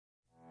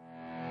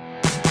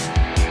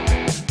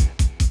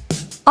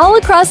All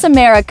across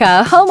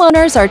America,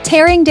 homeowners are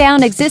tearing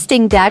down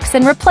existing decks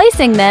and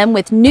replacing them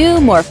with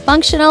new, more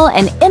functional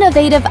and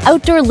innovative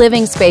outdoor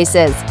living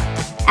spaces.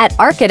 At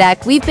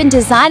Archadeck, we've been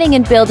designing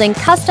and building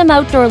custom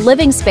outdoor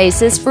living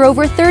spaces for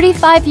over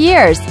 35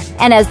 years.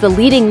 And as the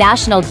leading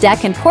national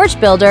deck and porch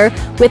builder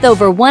with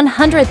over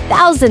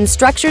 100,000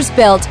 structures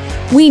built,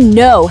 we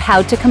know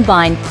how to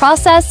combine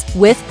process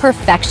with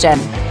perfection.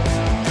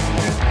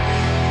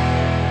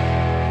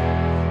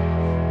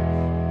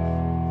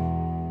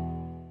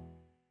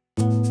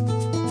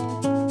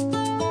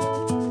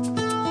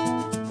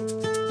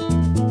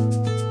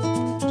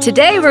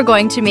 Today we're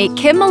going to meet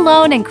Kim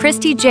Malone and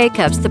Christie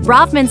Jacobs, the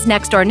Bravman's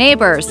next-door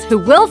neighbors, who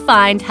we'll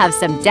find have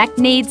some deck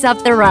needs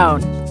of their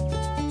own.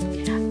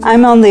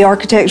 I'm on the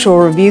Architectural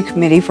Review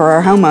Committee for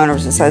our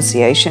Homeowners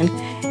Association,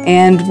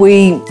 and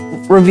we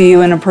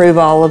review and approve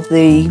all of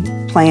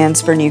the plans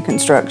for new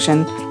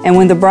construction. And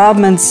when the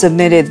Bravmans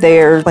submitted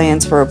their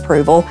plans for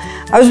approval,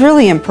 I was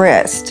really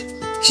impressed.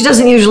 She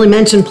doesn't usually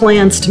mention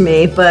plans to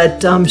me,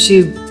 but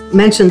she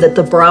mentioned that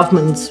the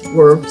Bravmans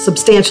were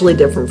substantially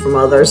different from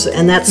others,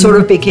 and that sort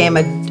of became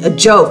a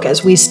joke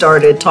as we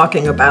started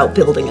talking about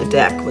building a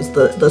deck, was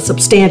the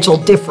substantial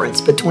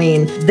difference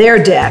between their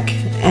deck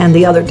and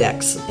the other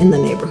decks in the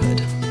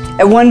neighborhood.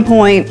 At one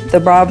point, the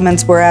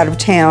Bravmans were out of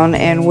town,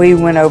 and we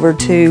went over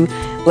to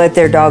let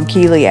their dog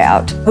Keely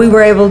out. We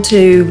were able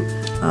to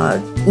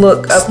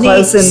look up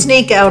close and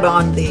sneak out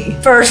on the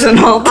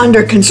personal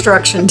under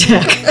construction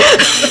deck.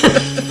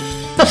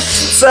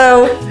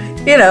 So,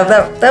 you know,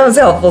 that was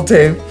helpful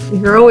too.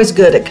 You're always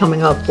good at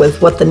coming up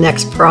with what the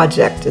next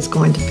project is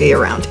going to be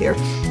around here.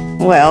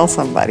 Well,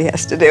 somebody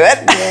has to do it.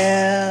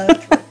 Yeah.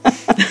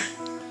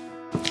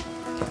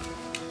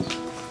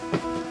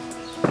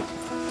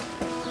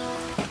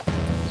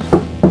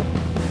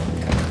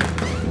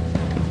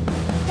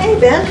 Hey,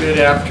 Ben. Good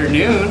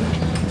afternoon.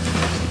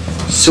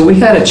 So we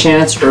had a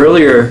chance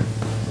earlier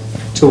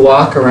to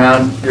walk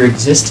around your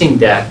existing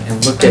deck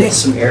and look at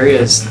some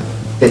areas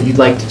that you'd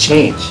like to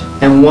change.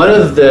 And one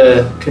of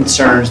the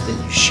concerns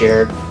that you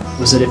shared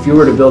was that if you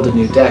were to build a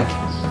new deck,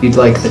 you'd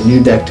like the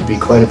new deck to be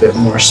quite a bit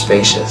more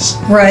spacious.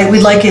 Right,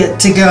 we'd like it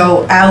to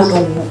go out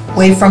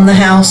away from the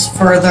house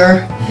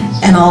further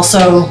and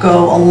also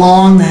go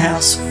along the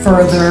house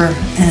further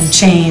and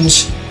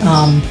change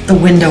the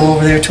window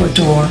over there to a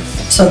door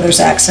so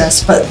there's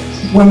access. But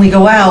when we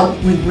go out,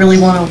 we really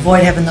want to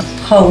avoid having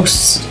the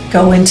posts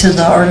go into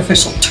the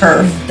artificial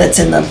turf that's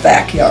in the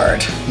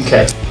backyard.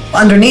 Okay.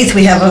 Underneath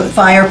we have a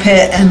fire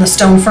pit and the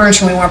stone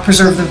furniture. We want to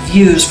preserve the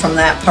views from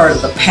that part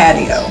of the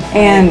patio.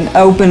 And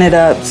open it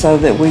up so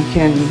that we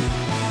can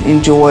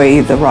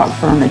enjoy the rock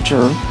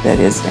furniture that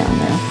is down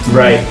there.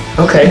 Right,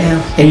 okay.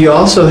 Yeah. And you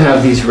also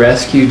have these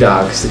rescue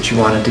dogs that you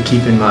wanted to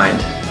keep in mind.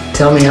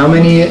 Tell me, how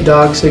many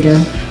dogs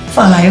again?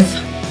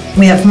 5.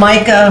 We have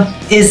Micah,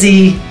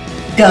 Izzy,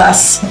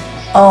 Gus,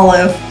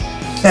 Olive,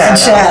 and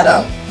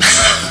Shadow.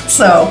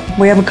 So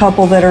we have a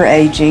couple that are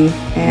aging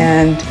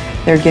and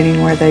they're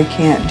getting where they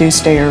can't do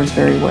stairs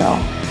very well.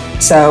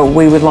 So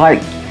we would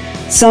like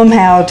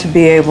somehow to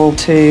be able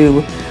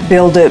to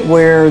build it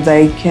where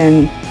they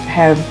can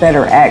have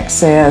better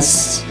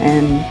access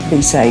and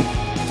be safe.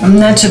 And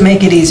that should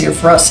make it easier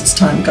for us as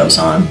time goes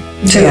on,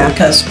 too,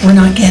 because we're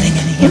not getting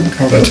any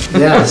younger.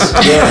 Yes,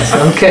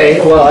 yes.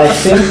 Okay, well, I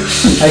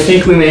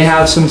think we may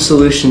have some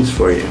solutions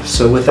for you.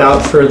 So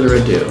without further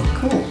ado.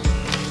 Cool.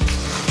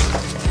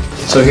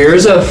 So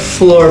here's a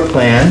floor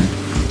plan.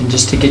 And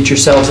just to get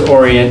yourselves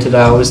oriented,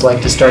 I always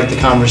like to start the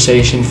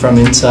conversation from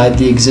inside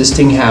the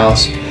existing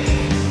house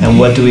and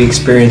what do we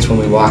experience when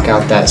we walk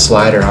out that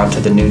slider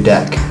onto the new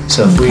deck.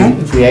 So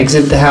if we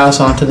exit the house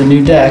onto the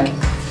new deck,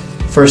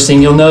 first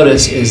thing you'll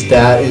notice is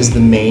that is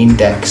the main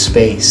deck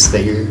space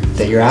that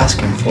you're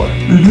asking for.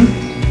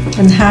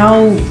 Mm-hmm. And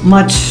how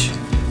much,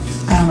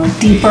 I don't know,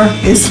 deeper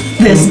is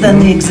this than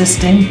the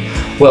existing?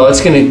 Well, it's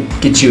going to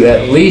get you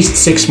at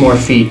least 6 more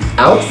feet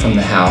out from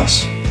the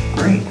house.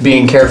 Great.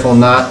 Being careful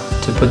not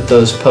to put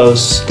those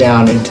posts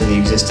down into the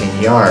existing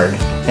yard.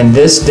 And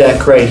this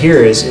deck right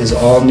here is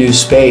all new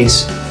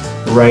space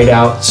right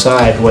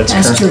outside what's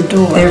That's your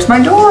door. There's my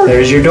door.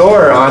 There's your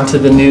door onto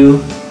the new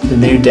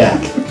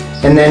deck.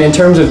 And then in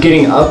terms of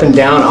getting up and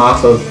down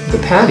off of the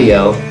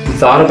patio, we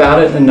thought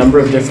about it in a number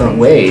of different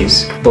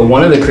ways, but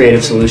one of the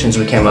creative solutions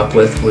we came up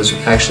with was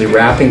actually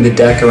wrapping the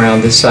deck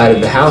around this side of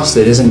the house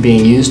that isn't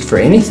being used for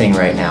anything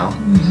right now.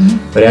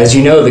 Mm-hmm. But as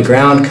you know, the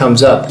ground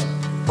comes up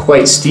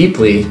quite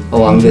steeply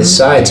along this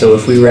side, so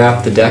if we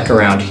wrap the deck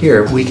around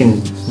here, we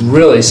can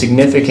really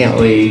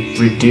significantly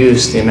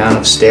reduce the amount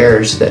of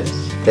stairs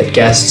that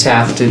guests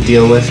have to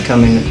deal with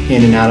coming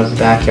in and out of the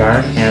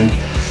backyard, and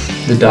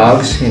the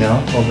dogs, you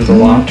know, over the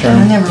long term.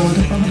 I never would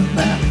have thought of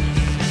that.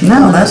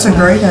 No, that's a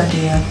great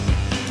idea.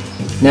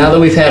 Now that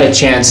we've had a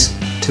chance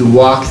to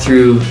walk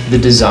through the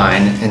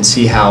design and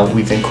see how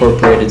we've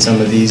incorporated some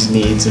of these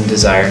needs and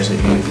desires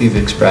that you've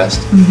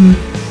expressed,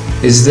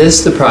 is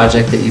this the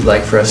project that you'd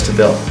like for us to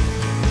build?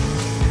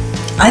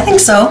 I think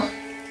so.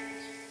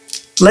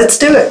 Let's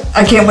do it.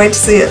 I can't wait to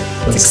see it.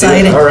 Let's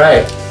exciting. All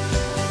right.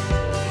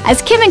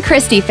 As Kim and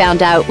Christy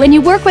found out, when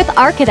you work with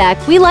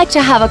Archadeck, we like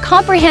to have a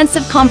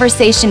comprehensive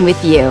conversation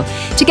with you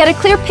to get a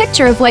clear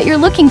picture of what you're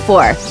looking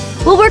for.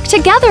 We'll work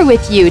together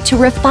with you to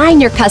refine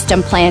your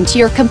custom plan to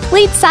your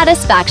complete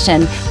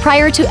satisfaction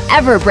prior to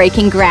ever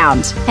breaking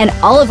ground. And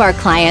all of our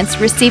clients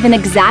receive an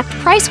exact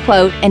price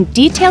quote and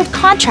detailed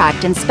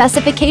contract and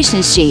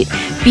specification sheet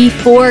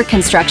before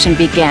construction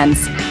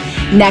begins.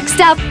 Next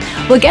up,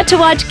 we'll get to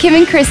watch Kim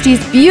and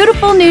Christy's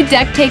beautiful new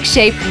deck take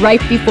shape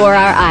right before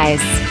our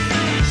eyes.